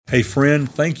Hey friend,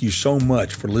 thank you so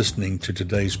much for listening to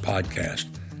today's podcast.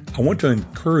 I want to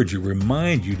encourage you,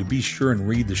 remind you to be sure and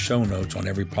read the show notes on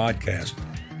every podcast.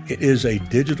 It is a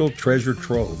digital treasure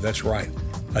trove. That's right,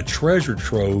 a treasure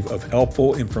trove of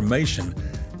helpful information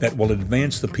that will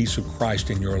advance the peace of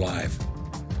Christ in your life.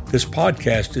 This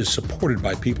podcast is supported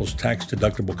by people's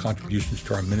tax-deductible contributions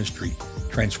to our ministry,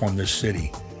 Transform This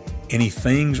City. Any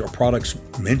things or products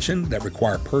mentioned that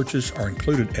require purchase are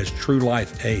included as True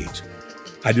Life aids.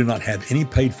 I do not have any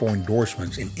paid-for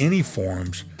endorsements in any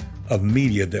forms of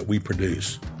media that we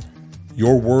produce.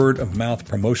 Your word-of-mouth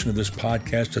promotion of this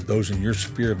podcast to those in your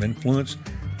sphere of influence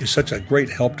is such a great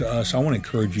help to us. I want to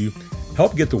encourage you,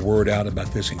 help get the word out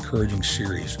about this encouraging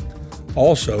series.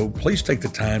 Also, please take the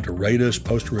time to rate us,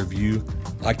 post a review,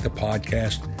 like the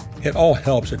podcast. It all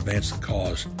helps advance the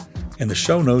cause. In the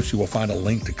show notes, you will find a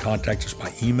link to contact us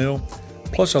by email,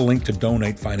 plus a link to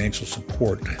donate financial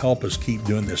support to help us keep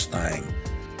doing this thing.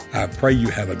 I pray you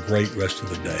have a great rest of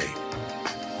the day.